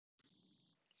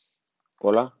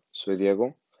Hola, soy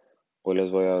Diego. Hoy les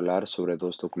voy a hablar sobre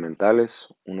dos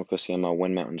documentales, uno que se llama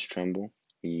When Mountains Tremble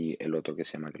y el otro que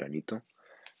se llama Granito.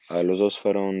 Los dos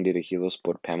fueron dirigidos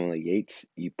por Pamela Yates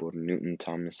y por Newton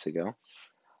Thomas Sigel.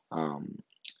 Um,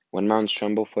 When Mountains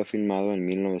Tremble fue filmado en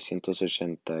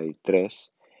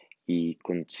 1983 y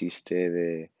consiste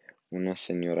de una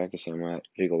señora que se llama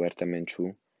Rigoberta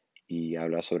Menchú y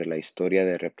habla sobre la historia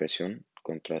de represión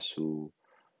contra su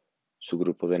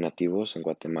grupo de nativos en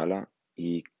Guatemala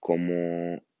y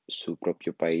cómo su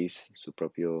propio país, su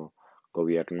propio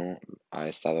gobierno ha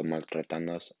estado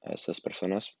maltratando a esas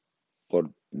personas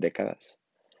por décadas.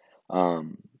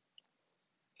 Am,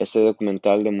 este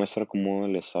documental demuestra cómo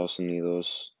los Estados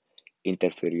Unidos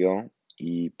interfirió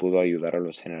y pudo ayudar a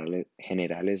los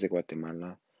generales de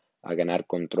Guatemala a ganar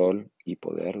control y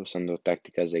poder usando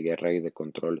tácticas de guerra y de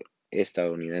control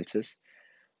estadounidenses.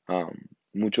 Um,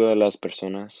 Muchas de las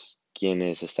personas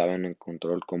quienes estaban en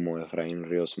control, como Efraín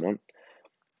Ríos Montt,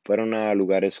 fueron a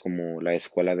lugares como la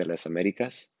Escuela de las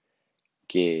Américas,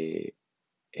 que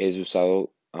es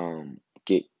usado,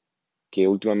 que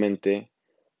últimamente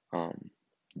um,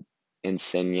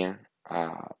 enseña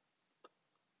a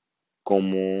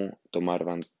cómo tomar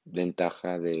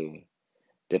ventaja de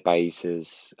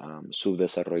países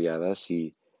subdesarrolladas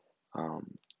y um,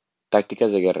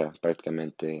 tácticas de guerra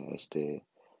prácticamente,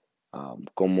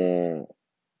 cómo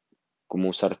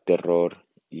usar terror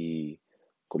y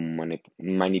cómo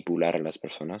manipular a las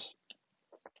personas.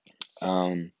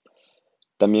 Am,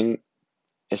 También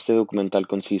este documental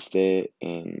consiste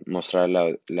en mostrar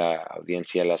la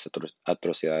audiencia las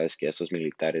atrocidades que esos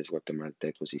militares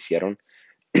guatemaltecos hicieron.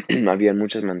 Habían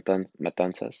muchas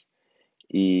matanzas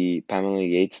y Pamela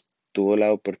Yates tuvo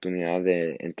la oportunidad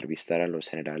de entrevistar a los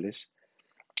generales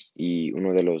y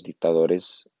uno de los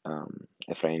dictadores,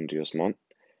 Efraín Ríos Montt.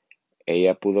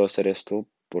 Ella pudo hacer esto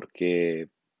porque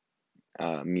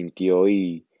mintió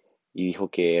y dijo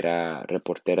que era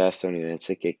reportera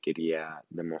estadounidense que quería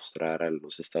demostrar a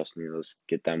los Estados Unidos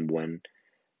qué tan buen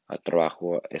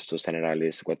trabajo estos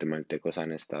generales guatemaltecos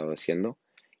han estado haciendo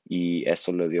y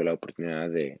esto le dio la oportunidad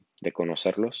de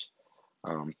conocerlos.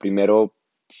 Primero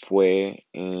fue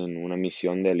en una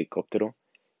misión de helicóptero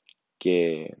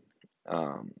que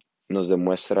um, nos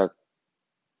demuestra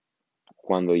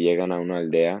cuando llegan a una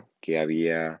aldea que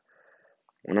había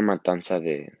una matanza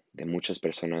de muchas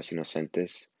personas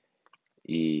inocentes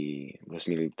y los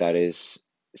militares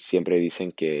siempre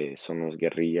dicen que son los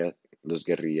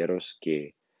guerrilleros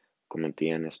que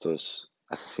cometían estos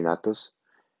asesinatos,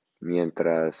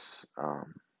 mientras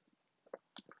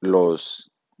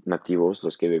los nativos,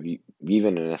 los que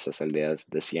viven en esas aldeas,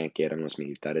 decían que eran los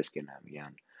militares que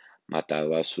habían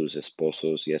matado a sus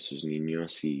esposos y a sus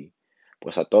niños y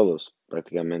pues a todos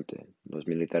prácticamente. Los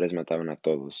militares mataban a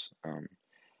todos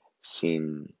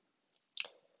sin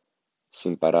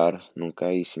sin parar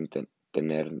nunca y sin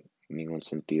tener ningún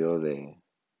sentido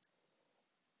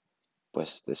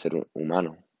pues, de ser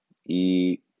humano.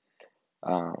 Y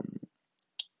am,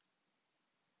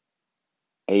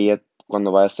 ella,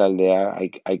 cuando va a esta aldea,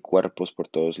 hay cuerpos por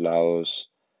todos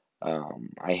lados,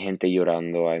 hay gente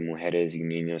llorando, hay mujeres y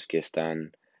niños que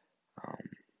están am,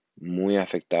 muy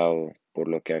afectados por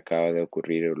lo que acaba de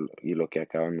ocurrir y lo que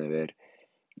acaban de ver.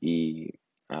 Y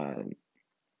ah,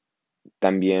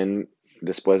 también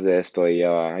después de esto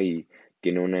ella va y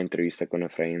tiene una entrevista con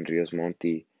Efraín Ríos Montt.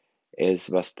 Es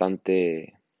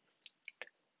bastante,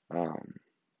 am,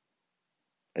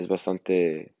 es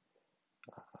bastante,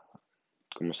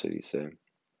 ¿cómo se dice?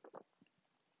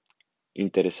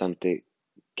 Interesante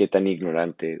qué tan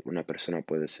ignorante una persona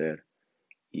puede ser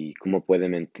y cómo puede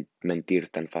mentir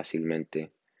tan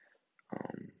fácilmente,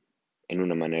 am, en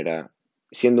una manera,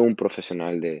 siendo un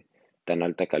profesional de tan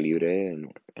alta calibre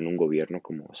en un gobierno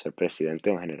como ser presidente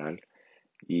en general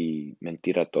y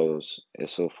mentir a todos.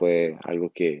 Eso fue algo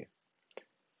que,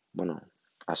 bueno,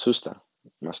 asusta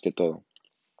más que todo.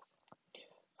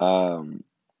 Am,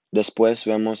 Después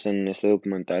vemos en este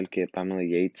documental que Pamela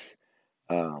Yates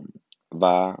am,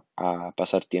 va a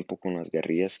pasar tiempo con las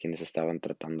guerrillas quienes estaban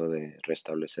tratando de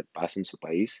restablecer paz en su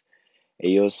país.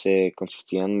 Ellos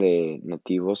consistían de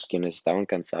nativos quienes estaban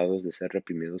cansados de ser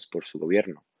reprimidos por su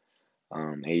gobierno.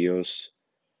 Ellos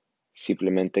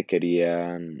simplemente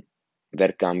querían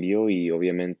ver cambio y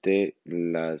obviamente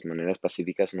las maneras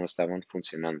pacíficas no estaban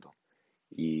funcionando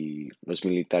y los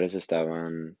militares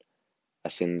estaban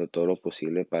haciendo todo lo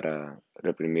posible para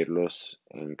reprimirlos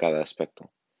en cada aspecto.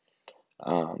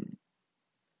 Am,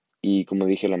 y como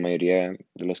dije, la mayoría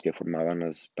de los que formaban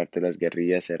las parte de las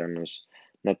guerrillas eran los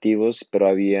nativos, pero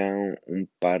había un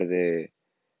par de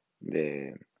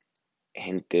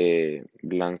gente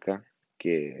blanca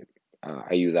que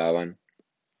ayudaban.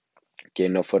 que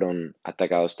no fueron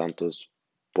atacados tantos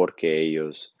porque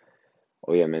ellos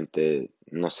obviamente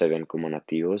no se ven como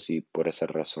nativos y por esa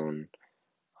razón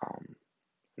um,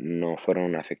 no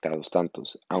fueron afectados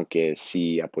tantos, aunque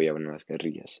sí apoyaban a las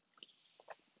guerrillas.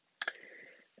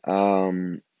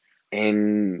 Am,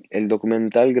 en el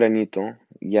documental Granito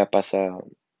ya pasa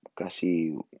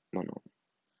casi, bueno,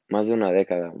 más de una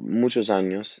década, muchos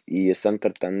años, y están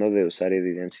tratando de usar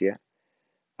evidencia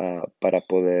para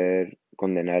poder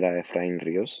condenar a Efraín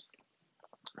Ríos.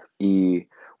 Y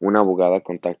una abogada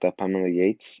contacta a Pamela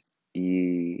Yates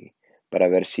y para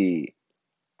ver si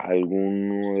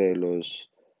alguno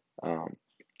ah,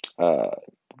 ah,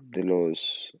 de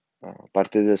los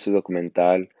partes de su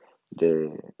documental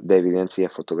de evidencia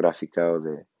fotográfica o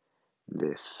de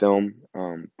film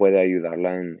puede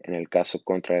ayudarla en el caso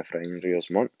contra Efraín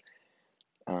Ríos Montt.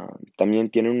 También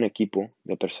tiene un equipo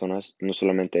de personas, no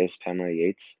solamente es Pamela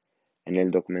Yates. En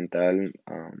el documental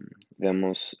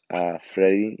vemos a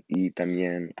Freddy y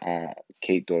también a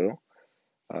Kate Doyle.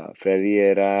 Freddy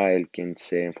era el quien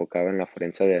se enfocaba en la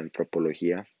forense de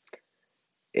antropología.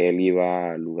 Él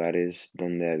iba a lugares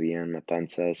donde habían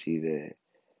matanzas y de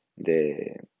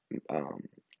um,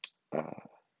 uh,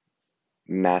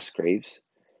 mass graves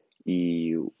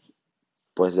y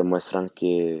pues demuestran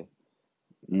que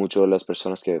muchas de las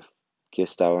personas que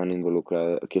estaban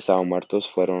involucradas, que estaban muertos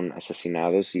fueron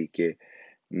asesinados y que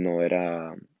no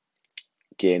era,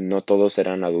 que no todos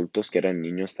eran adultos, que eran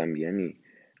niños también y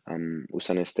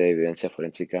usan esta evidencia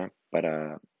forénsica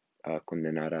para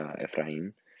condenar a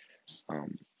Efraín um,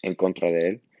 en contra de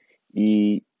él.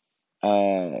 Y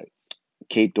uh,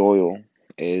 Kate Doyle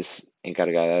es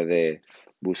encargada de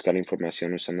buscar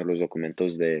información usando los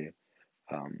documentos de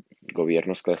um,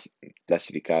 gobiernos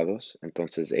clasificados.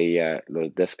 Entonces ella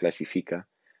los desclasifica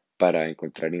para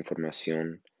encontrar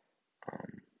información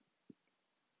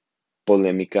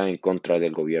polémica en contra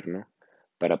del gobierno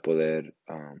para poder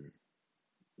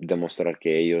demostrar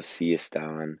que ellos sí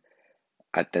estaban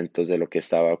atentos de lo que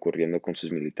estaba ocurriendo con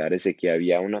sus militares, de que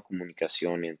había una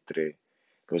comunicación entre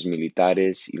los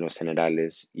militares y los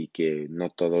generales y que no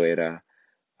todo era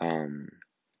um,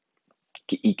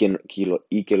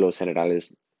 y que los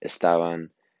generales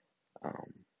estaban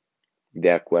um,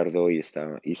 de acuerdo y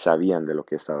sabían de lo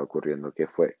que estaba ocurriendo, que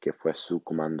fue su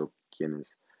comando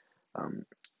quienes um,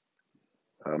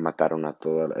 mataron a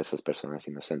todas esas personas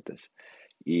inocentes.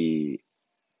 Y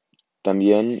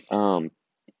también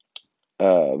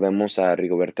vemos a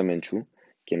Rigoberta Menchú,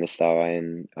 quien estaba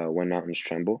en When Mountains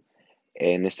Tremble.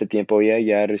 En este tiempo ella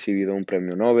ya ha recibido un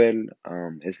premio Nobel,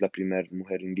 es la primera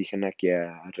mujer indígena que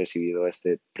ha recibido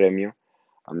este premio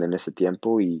en ese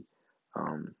tiempo y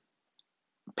um,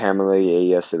 Pamela y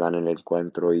ella se dan el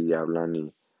encuentro y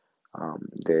hablan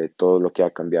de todo lo que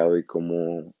ha cambiado y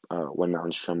cómo When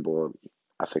Mountains Tremble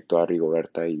afectó a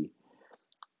Rigoberta y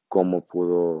cómo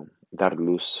pudo dar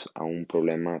luz a un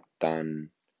problema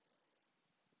tan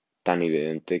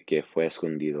evidente que fue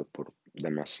escondido por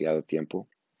demasiado tiempo.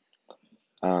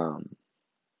 Um,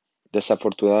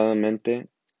 Desafortunadamente,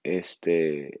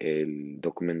 el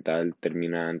documental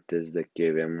termina antes de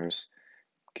que vemos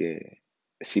que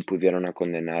sí pudieron a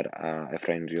condenar a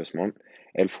Efraín Ríos Montt.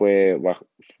 Él fue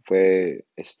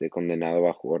condenado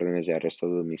bajo órdenes de arresto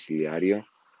domiciliario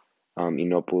y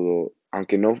no pudo,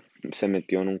 aunque no se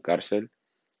metió en un cárcel,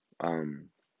 um,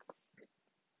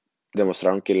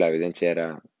 demostraron que la evidencia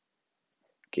era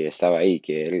que estaba ahí,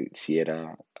 que él sí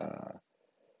era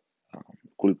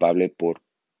culpable por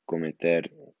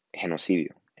cometer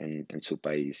genocidio en su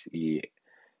país. Y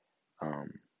um,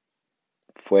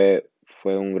 fue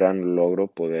un gran logro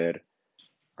poder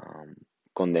um,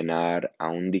 condenar a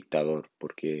un dictador,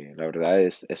 porque la verdad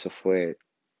eso fue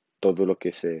todo lo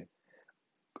que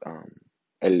um,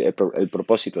 el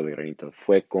propósito de Granito,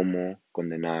 fue como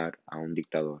condenar a un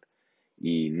dictador.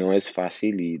 Y no es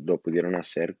fácil y lo pudieron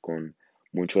hacer con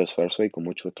mucho esfuerzo y con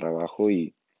mucho trabajo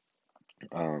y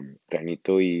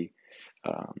Granito y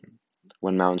um,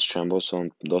 When Mountains Tremble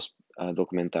son dos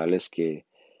documentales que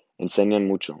enseñan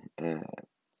mucho,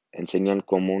 enseñan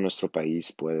cómo nuestro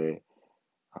país puede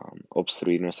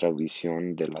obstruir nuestra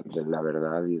visión de la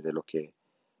verdad y de lo que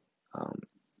um,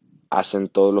 hacen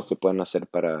todo lo que pueden hacer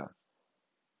para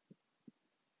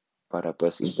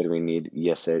pues intervenir y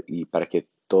hacer y para que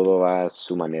todo va a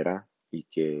su manera y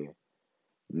que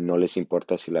no les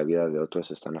importa si la vida de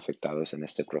otros están afectados en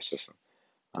este proceso.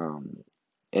 Um,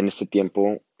 en este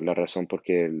tiempo, la razón por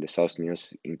que el Estados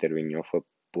Unidos intervino fue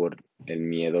por el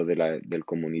miedo del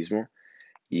comunismo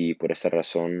y por esa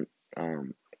razón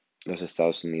um, los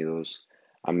Estados Unidos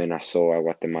amenazó a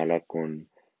Guatemala con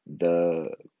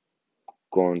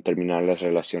terminar las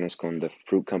relaciones con The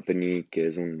Fruit Company, que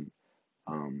es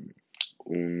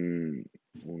un,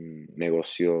 un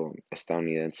negocio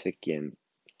estadounidense quien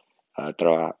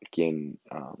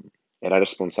era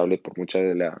responsable por mucha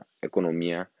de la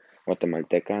economía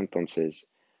guatemalteca.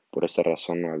 Entonces, por esta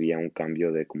razón no había un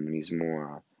cambio de comunismo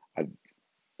a,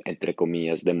 entre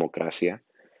comillas, democracia.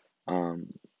 Um,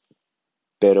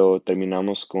 pero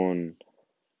terminamos con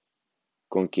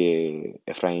que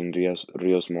Efraín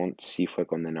Ríos Montt sí fue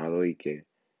condenado y que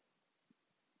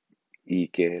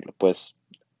pues,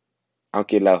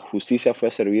 aunque la justicia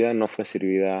fue servida, no fue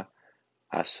servida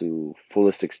a su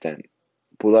fullest extent.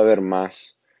 Pudo haber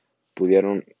más,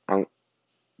 pudieron,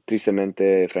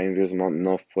 tristemente Efraín Ríos Montt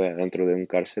no fue adentro de un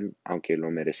cárcel, aunque lo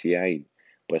merecía y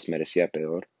pues merecía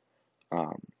peor.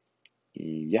 Um,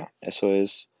 y ya, eso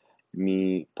es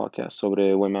mi podcast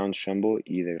sobre Mountain Tremble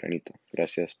y de Granito.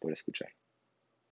 Gracias por escuchar.